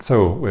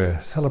So we're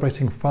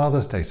celebrating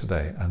Father's Day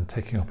today and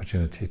taking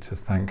opportunity to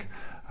thank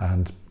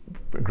and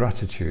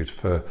gratitude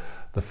for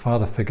the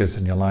father figures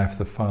in your life,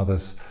 the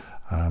fathers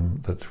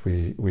that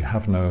we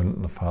have known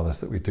and the fathers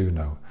that we do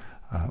know,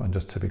 and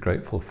just to be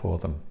grateful for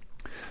them.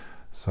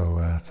 So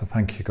to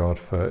thank you, God,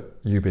 for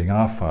you being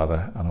our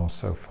Father and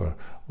also for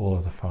all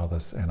of the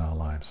fathers in our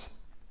lives.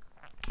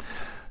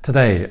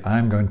 Today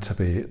I'm going to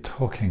be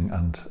talking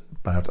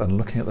about and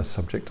looking at the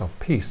subject of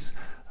peace,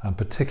 and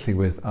particularly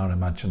with our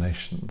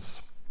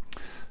imaginations.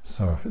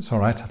 So if it's all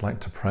right, I'd like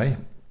to pray.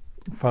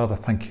 Father,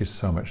 thank you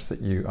so much that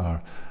you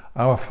are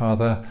our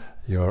Father.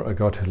 You're a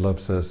God who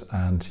loves us,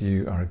 and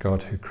you are a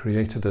God who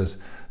created us,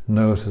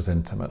 knows us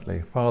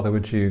intimately. Father,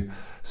 would you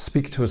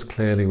speak to us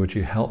clearly? Would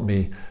you help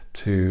me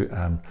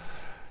to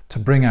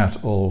bring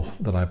out all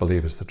that I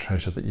believe is the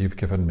treasure that you've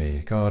given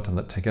me, God, and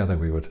that together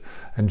we would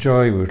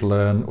enjoy, we would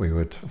learn, we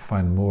would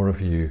find more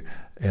of you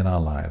in our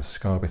lives.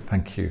 God, we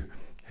thank you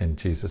in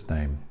Jesus'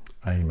 name.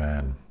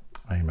 Amen.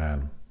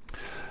 Amen.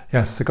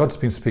 Yes, so God's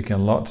been speaking a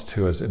lot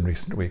to us in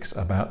recent weeks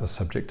about the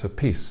subject of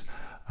peace.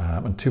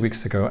 And 2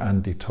 weeks ago,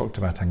 Andy talked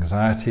about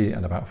anxiety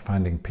and about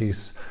finding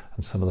peace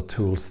and some of the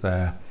tools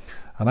there.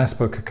 And I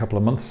spoke a couple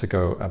of months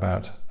ago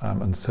about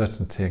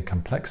uncertainty and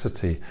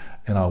complexity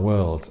in our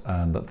world,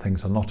 and that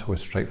things are not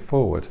always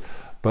straightforward,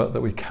 but that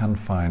we can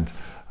find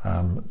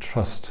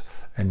trust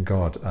in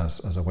God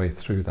as a way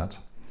through that.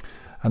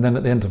 And then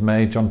at the end of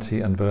May, John T.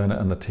 and Verna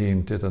and the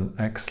team did an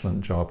excellent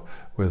job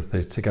with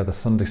the Together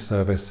Sunday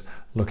service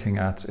looking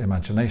at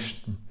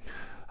imagination.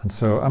 And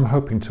so I'm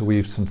hoping to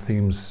weave some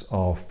themes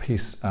of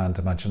peace and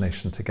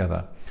imagination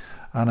together.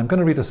 And I'm going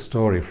to read a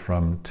story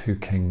from 2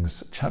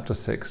 Kings chapter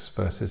 6,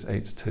 verses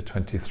 8 to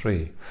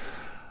 23.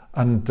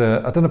 And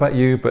I don't know about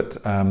you, but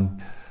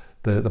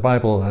the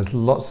Bible has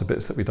lots of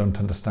bits that we don't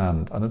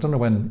understand. And I don't know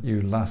when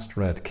you last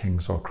read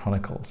Kings or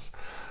Chronicles,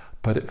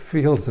 but it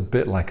feels a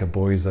bit like a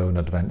boy's own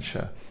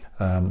adventure.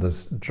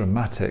 There's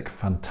dramatic,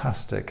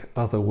 fantastic,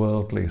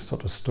 otherworldly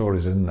sort of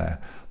stories in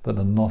there that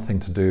are nothing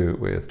to do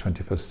with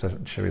 21st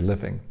century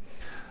living.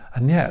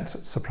 And yet,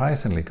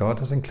 surprisingly, God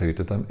has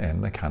included them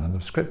in the canon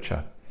of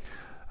Scripture.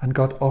 And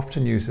God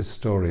often uses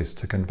stories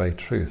to convey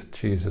truth.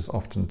 Jesus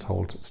often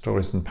told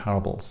stories and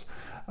parables,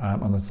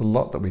 and there's a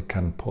lot that we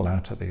can pull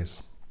out of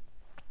these.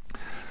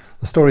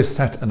 The story is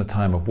set in a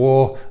time of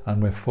war,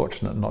 and we're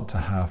fortunate not to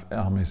have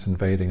armies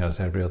invading us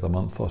every other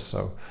month or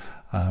so.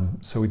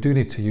 So we do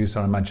need to use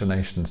our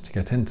imaginations to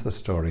get into the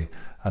story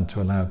and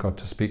to allow God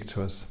to speak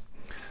to us.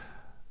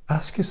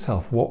 Ask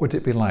yourself, what would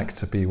it be like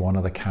to be one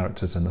of the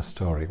characters in the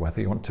story?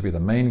 Whether you want to be the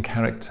main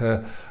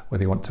character,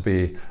 whether you want to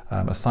be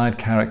a side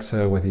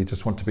character, whether you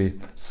just want to be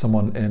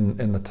someone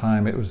in the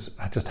time it was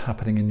just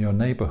happening in your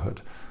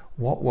neighborhood.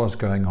 What was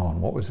going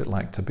on? What was it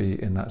like to be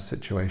in that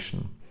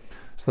situation?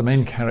 So the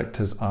main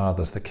characters are,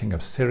 there's the king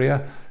of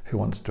Syria who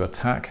wants to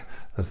attack,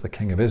 there's the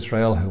king of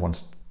Israel who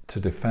wants to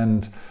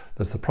defend,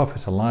 there's the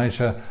prophet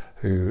Elijah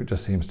who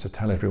just seems to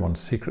tell everyone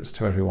secrets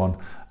to everyone,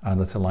 and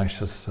there's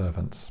Elisha's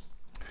servants.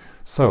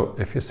 So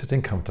if you're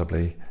sitting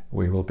comfortably,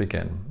 we will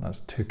begin. That's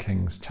 2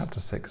 Kings chapter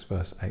 6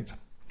 verse 8.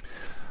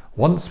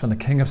 Once when the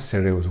king of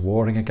Syria was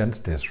warring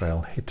against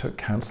Israel, he took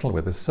counsel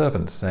with his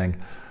servants, saying,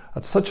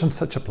 "At such and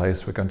such a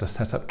place we're going to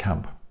set up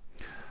camp."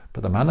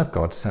 But the man of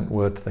God sent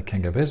word to the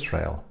king of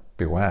Israel,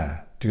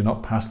 "Beware, do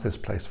not pass this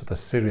place, for the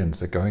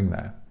Syrians are going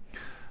there."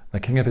 The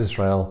king of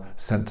Israel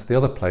sent to the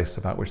other place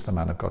about which the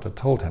man of God had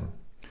told him.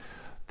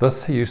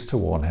 Thus he used to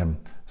warn him,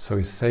 so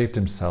he saved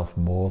himself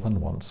more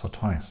than once or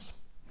twice.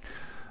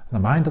 And the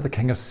mind of the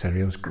king of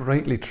Syria was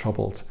greatly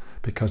troubled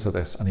because of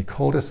this, and he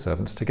called his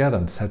servants together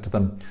and said to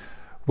them,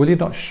 "Will you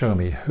not show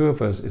me who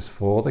of us is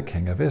for the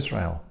king of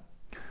Israel?"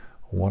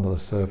 One of the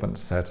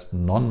servants said,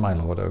 "None, my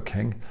lord, O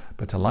king,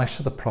 but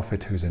Elisha the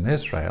prophet who's in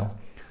Israel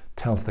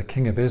tells the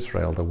king of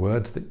Israel the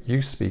words that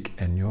you speak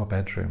in your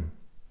bedroom."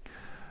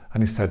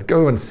 And he said,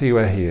 "Go and see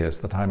where he is,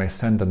 that I may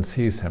send and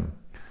seize him."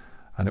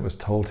 And it was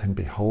told him,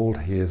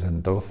 "Behold, he is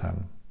in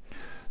Dothan."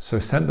 So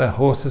sent their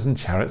horses and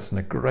chariots and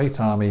a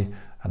great army,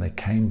 and they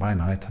came by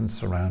night and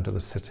surrounded the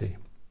city.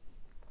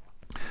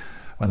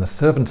 When the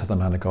servant of the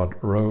man of God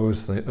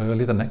rose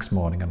early the next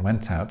morning and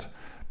went out,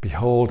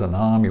 behold, an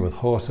army with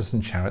horses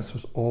and chariots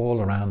was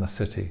all around the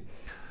city.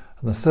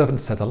 And the servant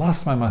said,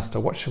 "Alas, my master,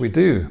 what shall we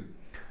do?"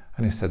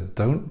 And he said,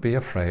 "Don't be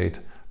afraid,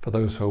 for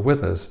those who are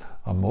with us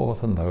are more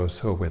than those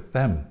who are with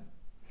them."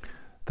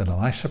 Then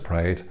Elisha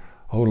prayed,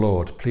 "O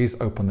Lord, please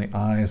open the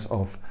eyes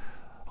of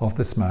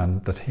this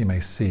man that he may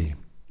see."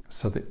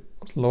 So the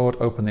Lord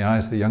opened the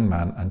eyes of the young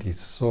man, and he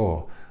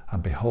saw,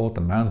 and behold,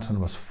 the mountain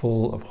was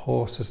full of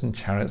horses and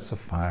chariots of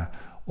fire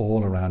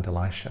all around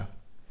Elisha.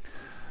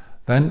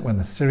 Then when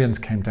the Syrians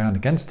came down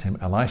against him,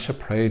 Elisha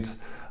prayed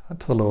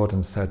to the Lord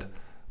and said,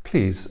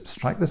 "Please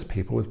strike this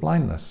people with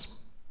blindness."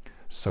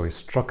 So he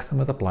struck them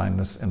with a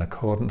blindness in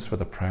accordance with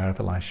the prayer of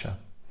Elisha.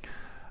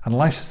 And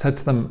Elisha said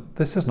to them,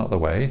 "This is not the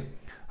way,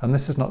 and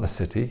this is not the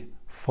city.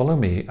 Follow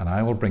me, and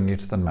I will bring you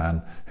to the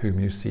man whom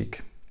you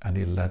seek." And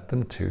he led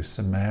them to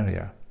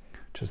Samaria,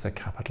 which is the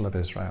capital of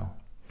Israel.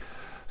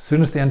 As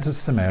soon as they entered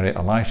Samaria,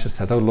 Elisha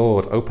said, "O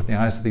Lord, open the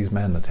eyes of these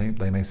men that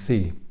they may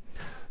see."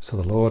 So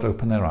the Lord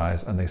opened their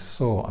eyes, and they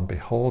saw, and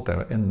behold, they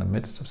were in the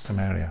midst of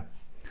Samaria.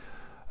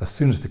 As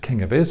soon as the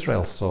king of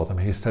Israel saw them,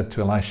 he said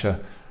to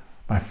Elisha,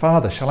 "My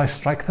father, shall I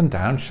strike them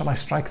down? Shall I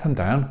strike them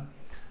down?"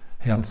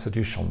 He answered,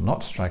 "You shall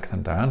not strike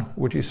them down.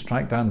 Would you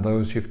strike down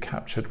those you've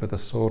captured with the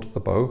sword or the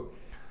bow?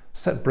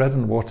 Set bread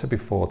and water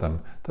before them,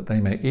 that they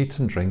may eat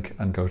and drink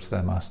and go to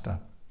their master."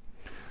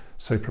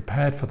 So he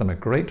prepared for them a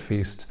great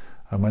feast,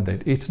 and when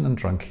they'd eaten and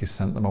drunk, he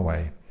sent them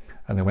away.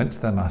 And they went to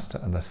their master,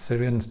 and the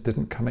Syrians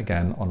didn't come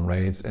again on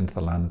raids into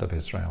the land of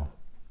Israel.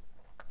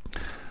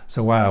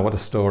 So wow, what a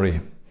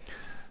story.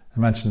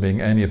 Imagine being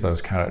any of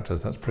those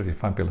characters. That's pretty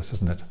fabulous,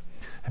 isn't it?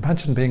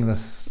 Imagine being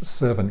this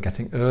servant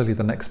getting early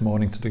the next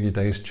morning to do your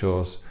day's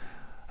chores,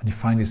 and you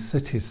find his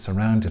cities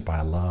surrounded by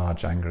a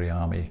large angry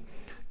army,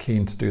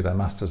 keen to do their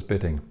master's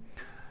bidding.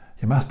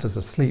 Your master's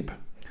asleep,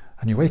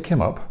 and you wake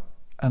him up,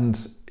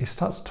 and he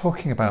starts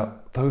talking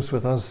about those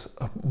with us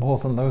more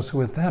than those who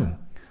are with them.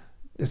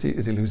 Is he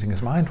losing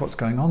his mind? What's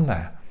going on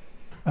there?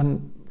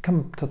 And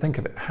come to think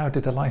of it, how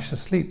did Elisha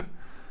sleep?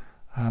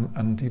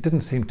 And he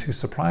didn't seem too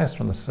surprised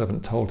when the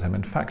servant told him.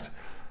 In fact,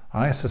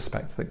 I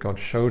suspect that God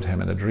showed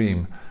him in a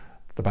dream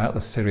about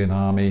the Syrian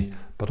army,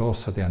 but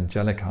also the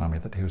angelic army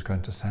that he was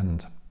going to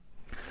send.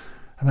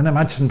 And then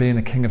imagine being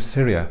the king of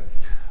Syria,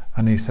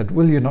 and he said,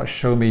 "Will you not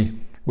show me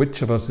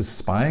which of us is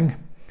spying?"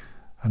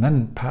 And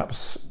then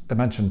perhaps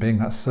imagine being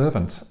that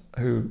servant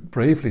who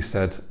bravely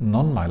said,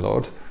 "None, my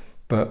lord,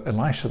 but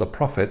Elisha the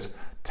prophet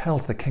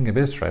tells the king of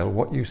Israel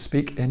what you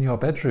speak in your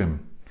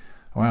bedroom."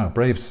 Wow,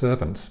 brave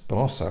servant, but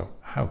also,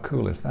 how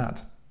cool is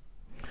that?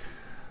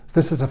 So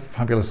this is a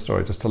fabulous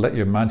story, just to let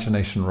your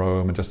imagination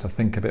roam and just to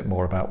think a bit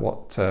more about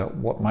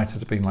what might it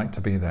have been like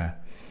to be there.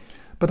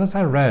 But as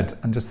I read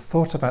and just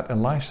thought about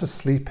Elisha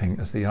sleeping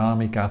as the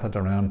army gathered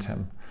around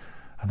him,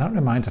 and that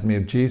reminded me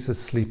of Jesus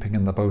sleeping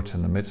in the boat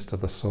in the midst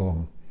of the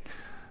storm.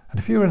 And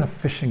if you're in a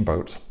fishing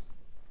boat,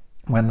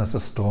 when there's a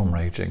storm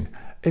raging,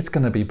 it's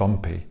going to be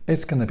bumpy,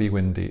 it's going to be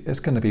windy,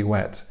 it's going to be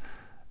wet.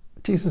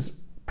 Jesus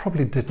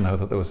probably did know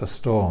that there was a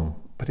storm,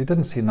 but he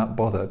didn't seem that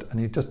bothered, and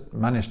he just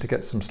managed to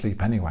get some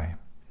sleep anyway.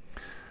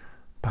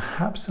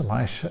 Perhaps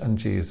Elisha and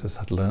Jesus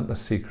had learnt the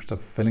secret of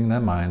filling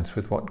their minds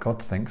with what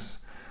God thinks,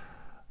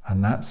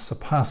 and that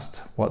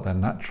surpassed what their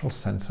natural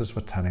senses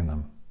were telling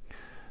them.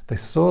 They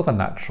saw the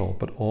natural,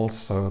 but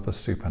also the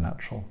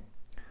supernatural.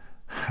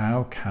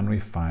 How can we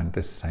find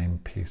this same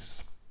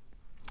peace?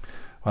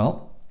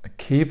 Well, a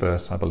key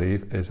verse, I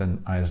believe, is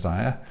in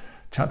Isaiah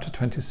chapter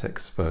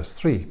 26, verse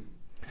 3.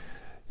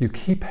 "You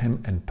keep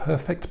him in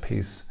perfect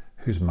peace,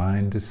 whose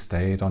mind is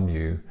stayed on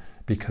you,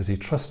 because he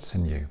trusts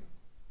in you."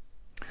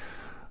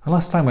 And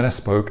last time when I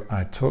spoke,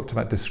 I talked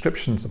about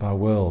descriptions of our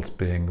world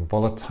being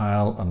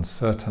volatile,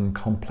 uncertain,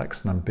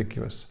 complex, and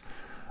ambiguous,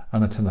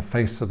 and that in the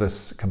face of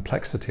this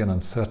complexity and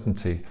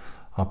uncertainty,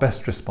 our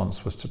best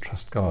response was to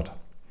trust God.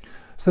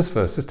 So this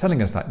verse is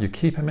telling us that you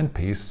keep him in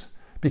peace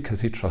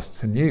because he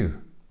trusts in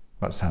you.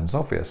 That sounds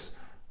obvious,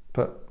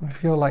 but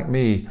if you're like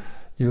me,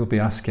 you'll be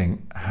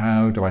asking,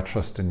 how do I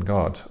trust in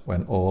God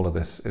when all of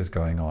this is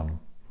going on?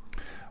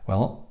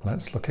 Well,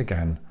 let's look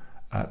again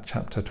at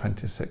chapter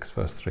 26,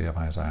 verse 3 of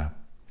Isaiah.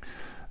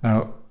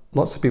 Now,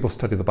 lots of people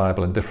study the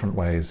Bible in different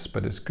ways,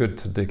 but it's good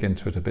to dig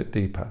into it a bit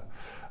deeper.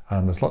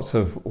 And there's lots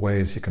of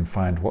ways you can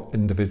find what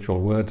individual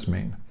words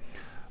mean.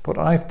 What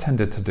I've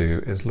tended to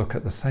do is look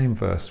at the same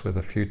verse with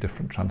a few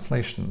different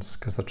translations,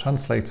 because the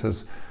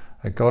translators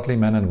are godly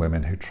men and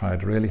women who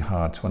tried really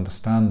hard to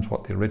understand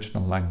what the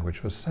original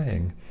language was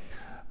saying,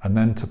 and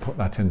then to put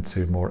that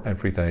into more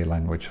everyday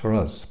language for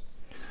us.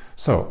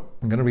 So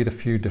I'm going to read a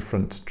few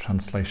different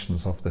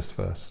translations of this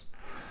verse.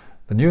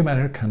 The New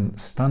American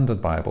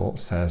Standard Bible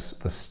says,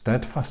 "The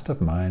steadfast of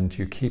mind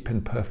you keep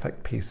in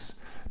perfect peace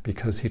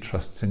because he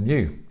trusts in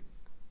you."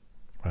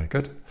 Very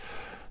good.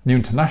 New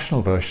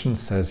International Version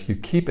says, "You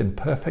keep in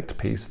perfect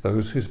peace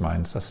those whose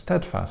minds are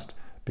steadfast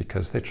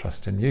because they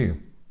trust in you."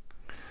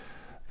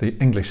 The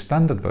English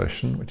Standard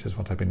Version, which is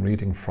what I've been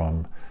reading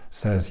from,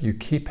 says, "You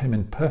keep him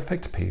in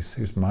perfect peace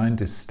whose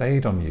mind is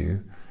stayed on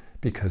you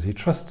because he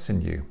trusts in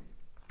you."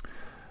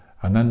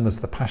 And then there's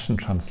the Passion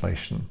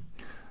Translation.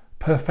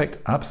 "Perfect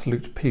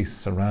absolute peace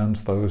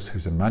surrounds those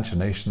whose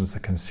imaginations are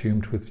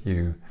consumed with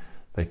you.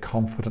 They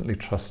confidently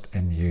trust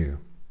in you."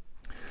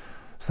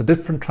 So the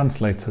different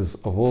translators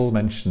have all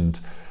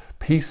mentioned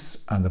peace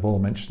and they've all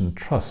mentioned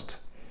trust,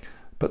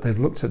 but they've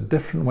looked at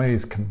different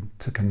ways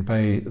to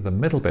convey the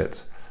middle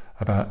bit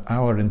about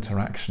our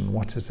interaction.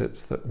 What is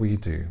it that we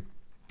do?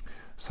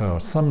 So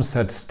some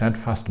said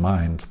steadfast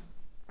mind,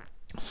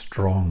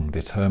 strong,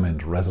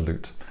 determined,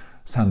 resolute.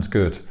 Sounds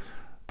good.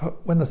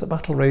 But when there's a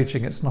battle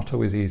raging, it's not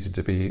always easy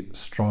to be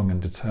strong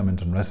and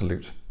determined and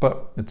resolute.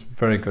 But it's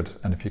very good,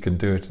 and if you can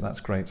do it,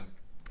 that's great.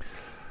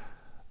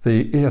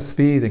 The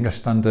ESV, the English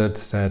Standard,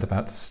 said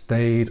about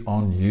stayed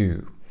on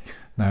you.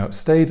 Now,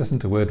 stayed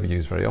isn't a word we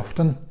use very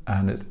often,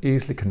 and it's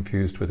easily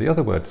confused with the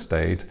other word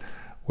stayed,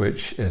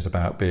 which is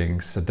about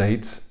being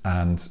sedate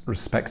and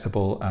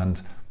respectable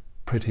and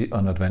pretty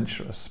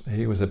unadventurous.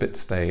 He was a bit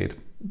stayed.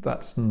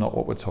 That's not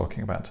what we're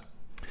talking about.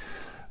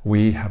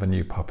 We have a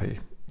new puppy.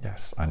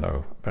 Yes, I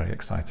know, very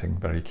exciting,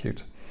 very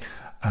cute.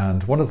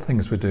 And one of the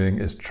things we're doing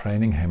is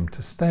training him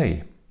to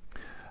stay.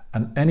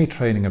 And any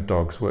training of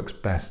dogs works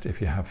best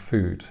if you have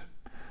food.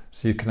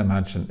 So you can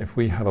imagine if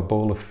we have a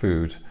bowl of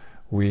food,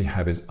 we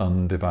have his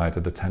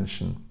undivided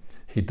attention.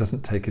 He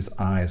doesn't take his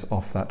eyes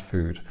off that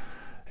food.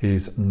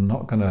 He's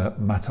not going to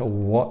matter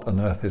what on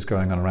earth is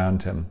going on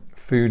around him.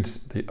 Food's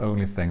the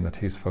only thing that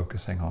he's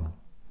focusing on.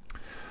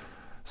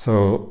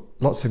 So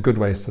lots of good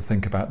ways to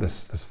think about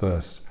this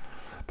verse.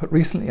 But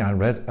recently I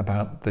read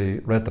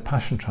the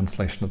Passion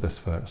Translation of this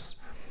verse.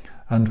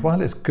 And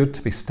while it's good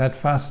to be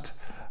steadfast,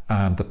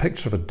 and the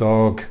picture of a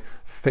dog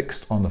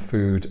fixed on the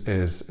food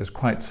is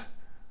quite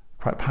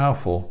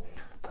powerful,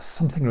 there's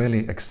something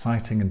really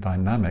exciting and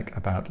dynamic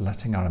about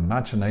letting our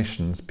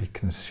imaginations be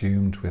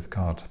consumed with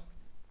God.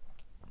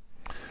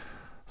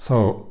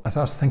 So as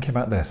I was thinking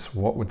about this,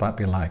 what would that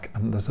be like?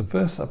 And there's a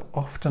verse I've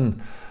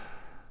often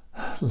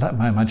let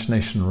my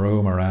imagination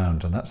roam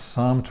around, and that's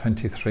Psalm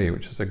 23,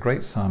 which is a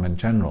great psalm in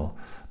general,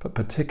 but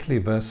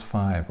particularly verse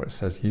 5, where it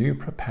says, "You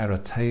prepare a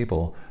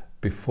table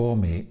before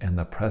me in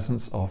the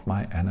presence of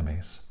my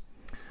enemies."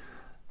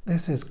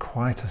 This is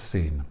quite a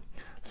scene.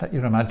 Let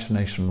your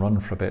imagination run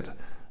for a bit.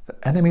 The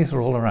enemies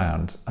are all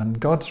around, and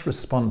God's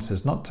response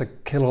is not to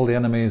kill all the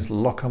enemies,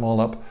 lock them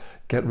all up,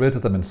 get rid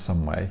of them in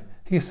some way.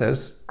 He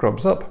says,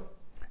 grubs up.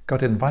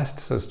 God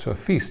invites us to a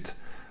feast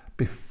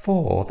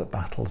before the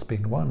battle's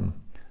been won.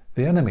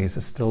 The enemies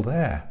are still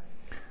there.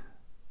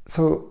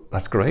 So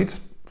that's great.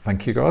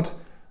 Thank you, God.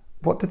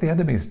 What did the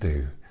enemies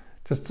do?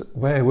 Just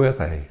where were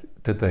they?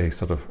 Did they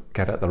sort of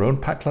get at their own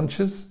packed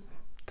lunches?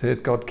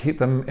 Did God keep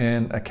them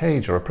in a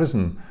cage or a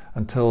prison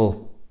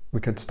until we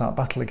could start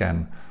battle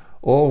again?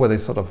 Or were they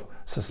sort of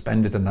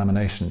suspended in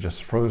animation,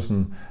 just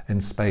frozen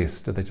in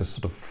space? Did they just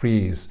sort of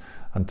freeze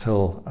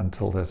until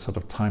their sort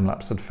of time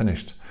lapse had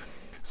finished?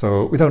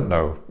 So we don't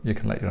know. You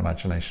can let your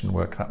imagination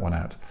work that one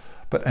out.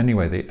 But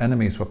anyway, the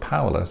enemies were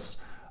powerless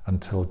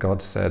until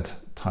God said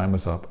time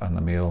was up and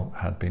the meal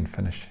had been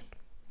finished.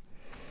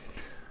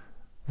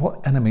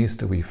 What enemies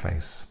do we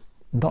face?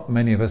 Not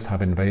many of us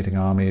have invading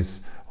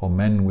armies or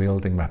men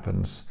wielding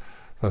weapons,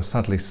 though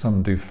sadly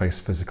some do face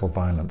physical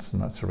violence,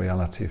 and that's a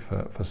reality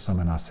for some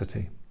in our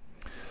city.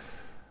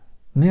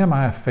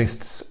 Nehemiah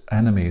faced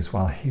enemies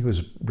while he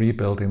was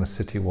rebuilding the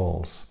city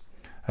walls,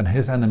 and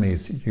his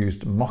enemies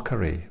used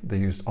mockery, they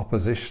used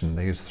opposition,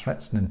 they used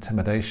threats and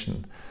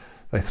intimidation.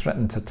 They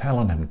threatened to tell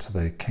on him to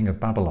the king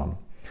of Babylon.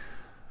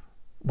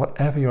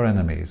 Whatever your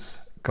enemies,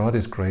 God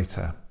is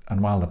greater,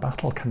 and while the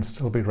battle can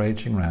still be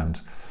raging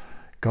round,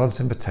 God's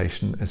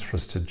invitation is for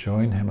us to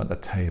join him at the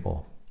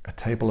table, a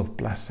table of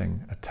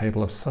blessing, a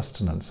table of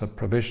sustenance, of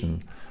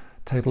provision,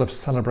 a table of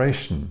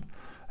celebration,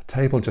 a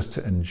table just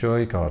to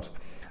enjoy God.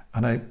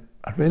 And I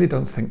really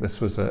don't think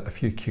this was a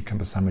few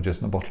cucumber sandwiches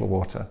and a bottle of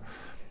water.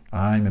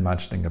 I'm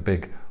imagining a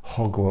big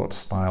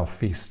Hogwarts-style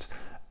feast.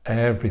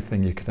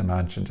 Everything you could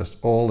imagine, just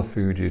all the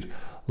food you'd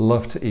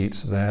love to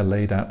eat there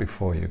laid out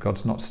before you.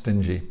 God's not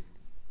stingy,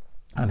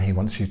 and he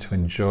wants you to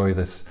enjoy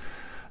this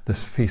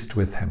feast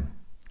with him.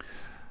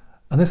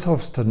 And this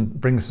often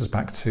brings us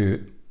back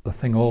to the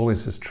thing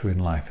always is true in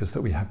life, is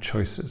that we have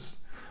choices.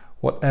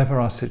 Whatever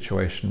our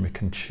situation, we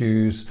can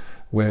choose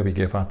where we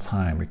give our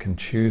time, we can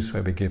choose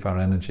where we give our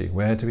energy,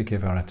 where do we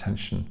give our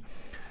attention?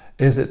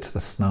 Is it to the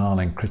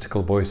snarling,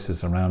 critical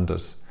voices around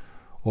us,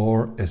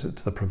 or is it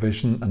to the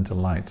provision and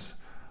delight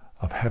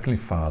of Heavenly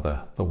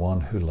Father, the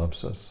one who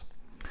loves us?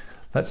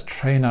 Let's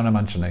train our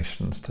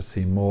imaginations to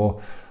see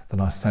more than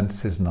our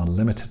senses and our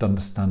limited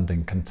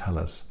understanding can tell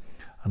us.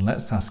 And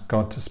let's ask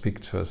God to speak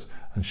to us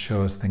and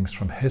show us things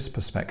from his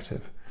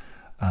perspective.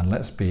 And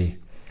let's be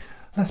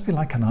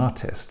like an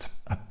artist.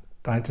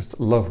 I just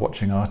love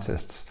watching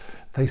artists.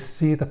 They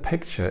see the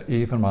picture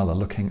even while they're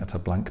looking at a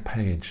blank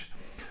page.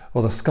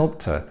 Or the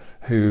sculptor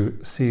who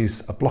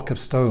sees a block of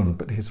stone,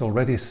 but he's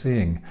already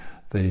seeing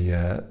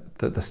the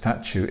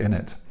statue in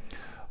it.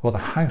 Or the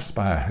house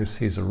buyer who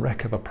sees a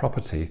wreck of a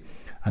property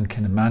and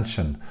can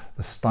imagine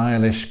the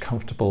stylish,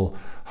 comfortable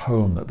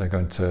home that they're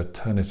going to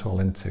turn it all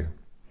into.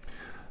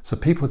 So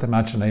people with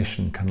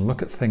imagination can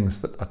look at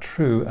things that are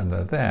true and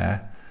they're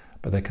there,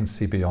 but they can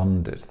see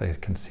beyond it. They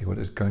can see what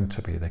it's going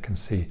to be. They can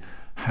see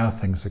how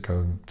things are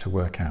going to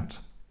work out.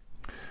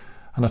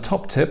 And a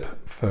top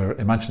tip for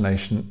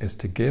imagination is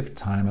to give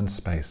time and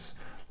space.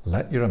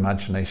 Let your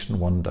imagination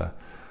wander.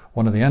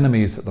 One of the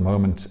enemies at the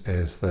moment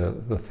is the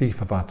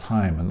thief of our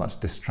time, and that's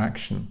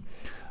distraction.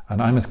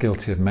 And I'm as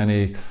guilty of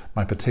many.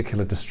 My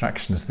particular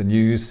distraction is the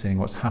news, seeing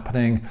what's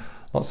happening.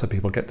 Lots of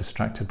people get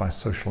distracted by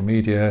social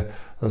media.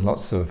 There's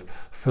lots of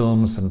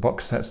films and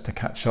box sets to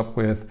catch up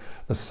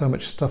with. There's so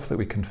much stuff that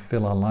we can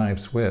fill our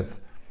lives with.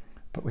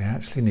 But we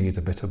actually need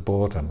a bit of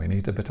boredom. We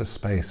need a bit of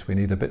space. We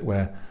need a bit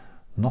where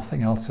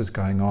nothing else is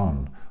going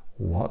on.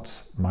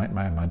 What might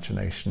my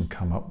imagination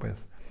come up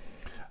with?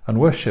 And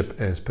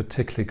worship is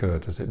particularly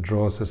good as it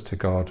draws us to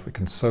God. We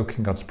can soak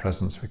in God's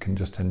presence. We can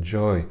just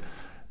enjoy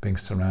being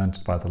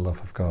surrounded by the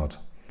love of God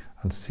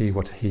and see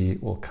what he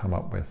will come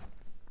up with.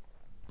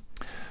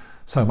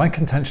 So my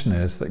contention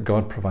is that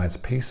God provides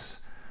peace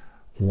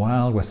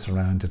while we're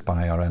surrounded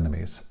by our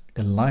enemies.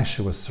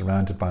 Elisha was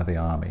surrounded by the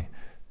army.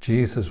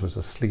 Jesus was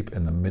asleep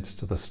in the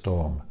midst of the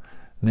storm.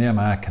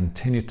 Nehemiah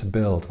continued to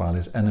build while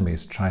his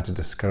enemies tried to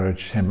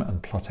discourage him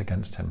and plot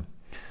against him.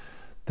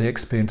 They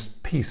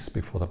experienced peace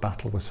before the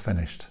battle was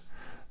finished.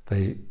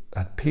 They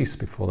had peace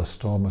before the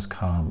storm was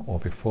calm or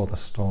before the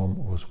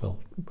storm was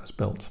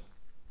built.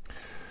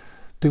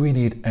 Do we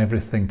need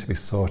everything to be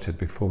sorted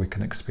before we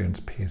can experience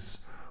peace,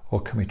 or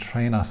can we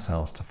train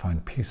ourselves to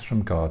find peace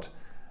from God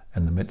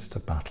in the midst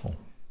of battle?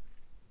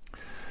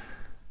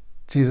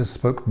 Jesus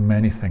spoke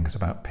many things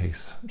about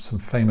peace. Some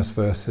famous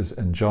verses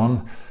in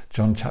John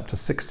chapter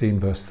 16,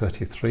 verse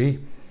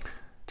 33.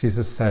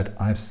 Jesus said,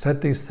 "I have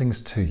said these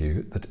things to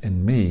you, that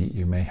in me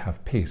you may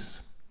have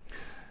peace.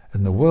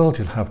 In the world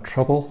you'll have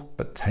trouble,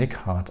 but take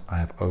heart, I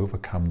have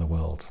overcome the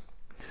world."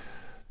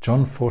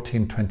 John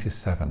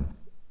 14:27.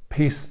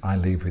 "Peace I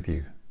leave with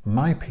you,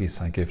 my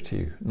peace I give to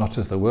you. Not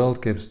as the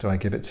world gives do I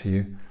give it to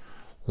you.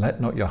 Let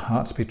not your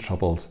hearts be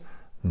troubled,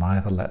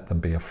 neither let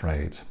them be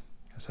afraid."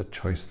 There's a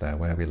choice there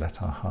where we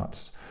let our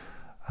hearts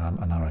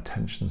and our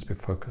attentions be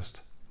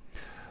focused.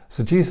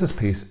 So Jesus'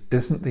 peace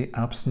isn't the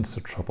absence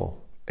of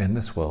trouble. In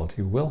this world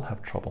you will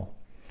have trouble.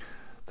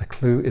 The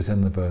clue is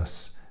in the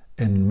verse,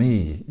 "In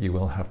me you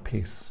will have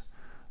peace.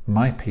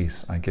 My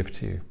peace I give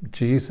to you."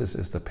 Jesus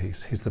is the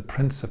peace. He's the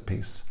Prince of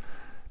Peace.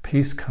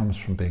 Peace comes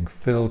from being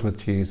filled with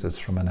Jesus,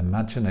 from an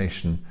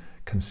imagination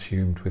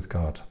consumed with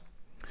God.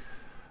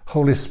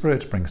 Holy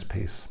Spirit brings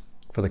peace.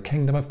 For the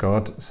kingdom of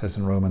God, it says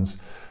in Romans,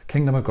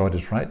 kingdom of God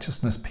is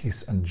righteousness,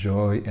 peace and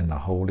joy in the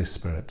Holy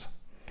Spirit.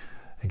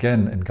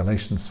 Again, in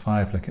Galatians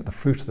 5, looking at the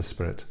fruit of the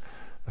Spirit.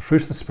 The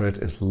fruit of the Spirit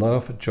is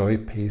love, joy,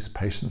 peace,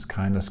 patience,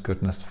 kindness,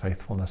 goodness,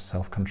 faithfulness,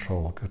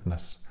 self-control,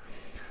 goodness.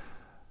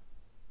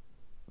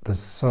 There's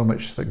so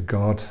much that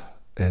God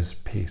is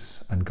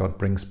peace and God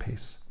brings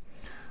peace.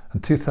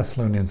 And 2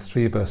 Thessalonians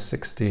 3 verse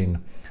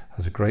 16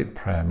 has a great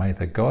prayer. "May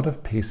the God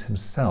of peace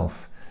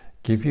himself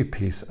give you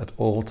peace at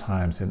all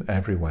times in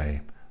every way.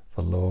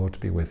 The Lord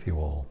be with you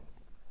all."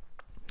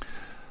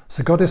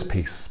 So God is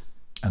peace,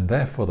 and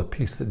therefore the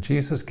peace that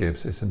Jesus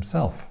gives is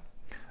himself.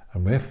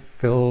 And we're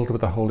filled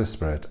with the Holy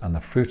Spirit, and the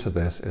fruit of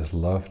this is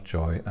love,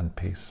 joy, and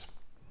peace.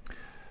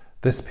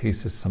 This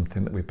peace is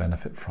something that we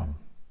benefit from.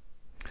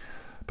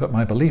 But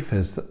my belief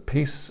is that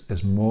peace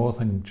is more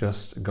than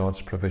just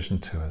God's provision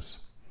to us.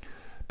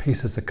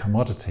 Peace is a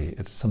commodity.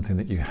 It's something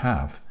that you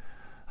have,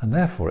 and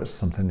therefore it's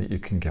something that you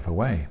can give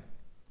away.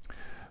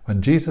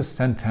 When Jesus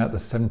sent out the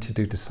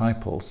 72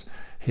 disciples,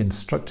 he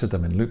instructed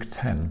them in Luke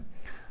 10,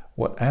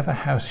 "Whatever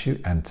house you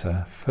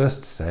enter,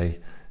 first say,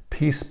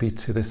 'Peace be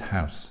to this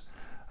house.'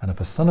 And if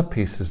a son of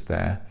peace is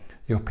there,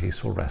 your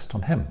peace will rest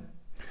on him.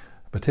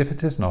 But if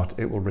it is not,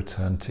 it will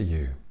return to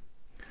you."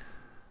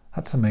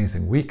 That's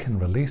amazing. We can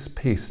release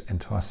peace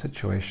into our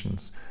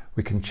situations.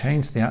 We can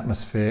change the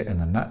atmosphere in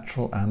the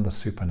natural and the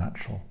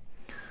supernatural.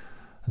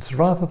 And so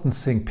rather than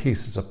seeing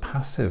peace as a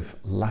passive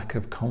lack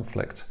of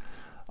conflict,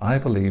 I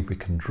believe we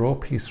can draw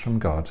peace from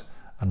God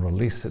and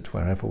release it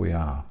wherever we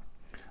are.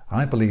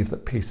 I believe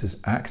that peace is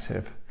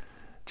active.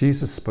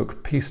 Jesus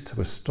spoke peace to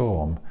a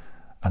storm,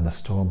 and the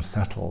storm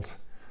settled.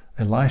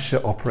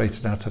 Elisha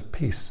operated out of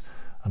peace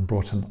and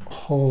brought a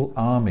whole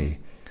army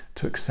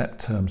to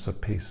accept terms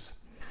of peace.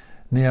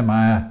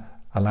 Nehemiah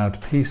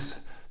allowed peace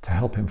to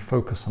help him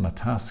focus on a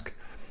task,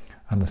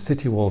 and the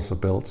city walls were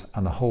built,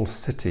 and the whole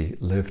city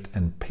lived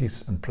in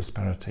peace and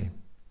prosperity.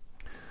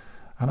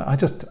 And I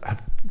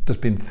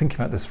have been thinking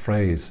about this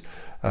phrase,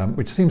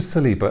 which seems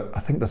silly, but I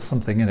think there's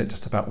something in it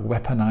just about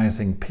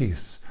weaponizing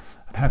peace.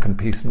 And how can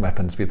peace and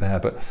weapons be there?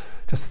 But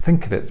just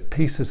think of it.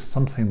 Peace is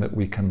something that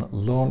we can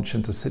launch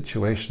into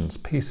situations.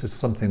 Peace is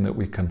something that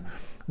we can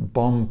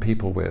bomb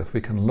people with.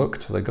 We can look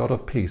to the God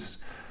of peace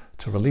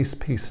to release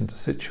peace into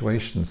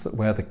situations that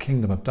where the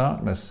kingdom of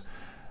darkness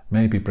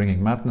may be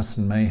bringing madness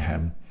and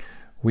mayhem,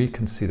 we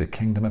can see the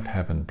kingdom of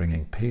heaven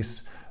bringing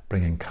peace,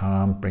 bringing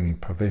calm, bringing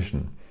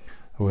provision.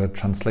 The word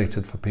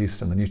translated for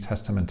peace in the New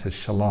Testament is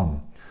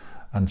shalom.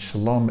 And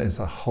shalom is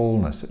a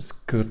wholeness, it's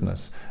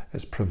goodness,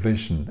 it's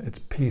provision, it's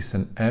peace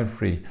in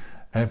every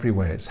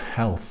way, it's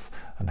health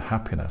and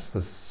happiness.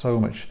 There's so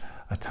much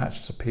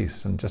attached to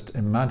peace. And just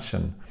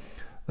imagine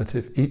that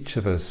if each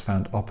of us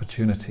found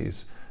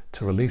opportunities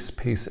to release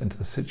peace into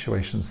the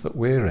situations that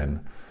we're in,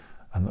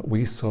 and that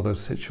we saw those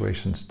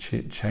situations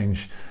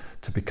change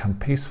to become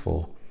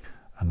peaceful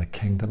and the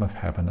kingdom of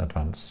heaven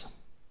advance.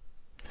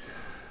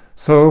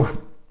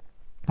 So,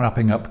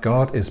 wrapping up,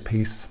 God is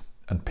peace,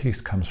 and peace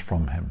comes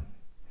from him.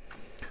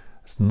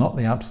 It's not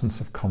the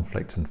absence of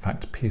conflict. In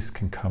fact, peace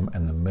can come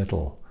in the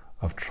middle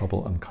of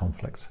trouble and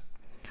conflict.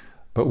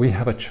 But we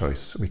have a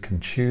choice. We can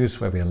choose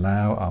where we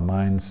allow our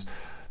minds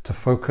to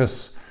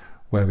focus,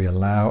 where we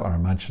allow our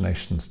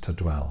imaginations to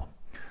dwell.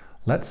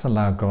 Let's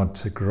allow God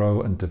to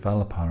grow and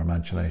develop our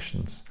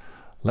imaginations.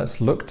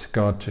 Let's look to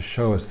God to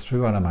show us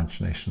through our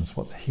imaginations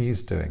what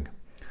he's doing.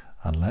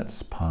 And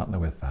let's partner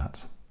with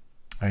that.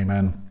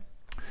 Amen.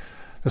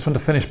 Just want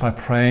to finish by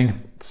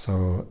praying.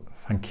 So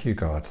thank you,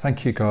 God.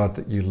 Thank you, God,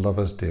 that you love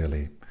us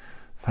dearly.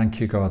 Thank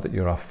you, God, that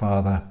you're our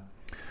Father.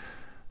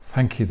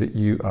 Thank you that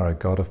you are a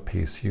God of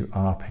peace. You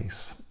are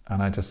peace.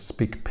 And I just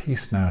speak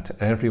peace now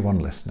to everyone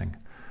listening.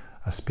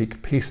 I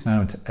speak peace now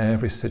into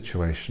every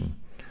situation.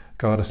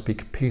 God, I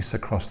speak peace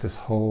across this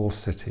whole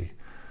city.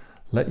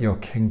 Let your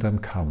kingdom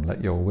come.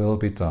 Let your will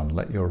be done.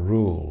 Let your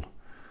rule,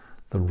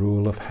 the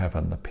rule of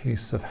heaven, the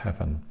peace of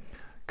heaven,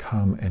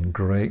 come in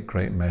great,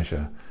 great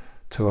measure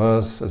to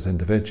us as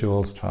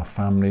individuals, to our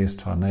families,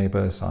 to our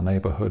neighbours, our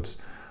neighbourhoods,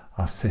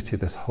 our city,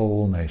 this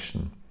whole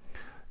nation.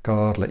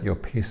 God, let your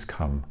peace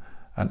come,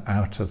 and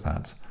out of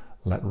that,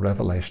 let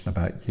revelation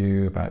about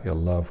you, about your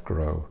love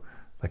grow,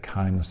 the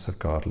kindness of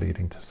God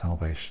leading to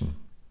salvation.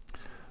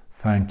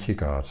 Thank you,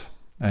 God.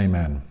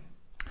 Amen.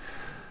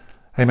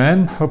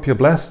 Amen. Hope you're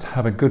blessed.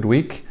 Have a good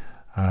week.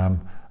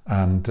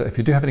 And if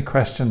you do have any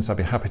questions, I'd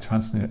be happy to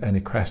answer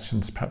any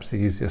questions. Perhaps the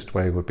easiest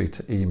way would be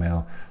to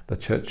email the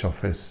church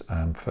office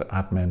for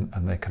admin,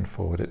 and they can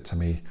forward it to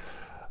me.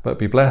 But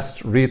be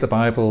blessed, read the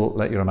Bible,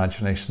 let your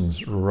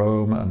imaginations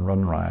roam and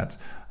run riot,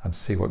 and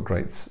see what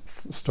great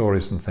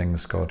stories and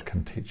things God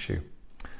can teach you.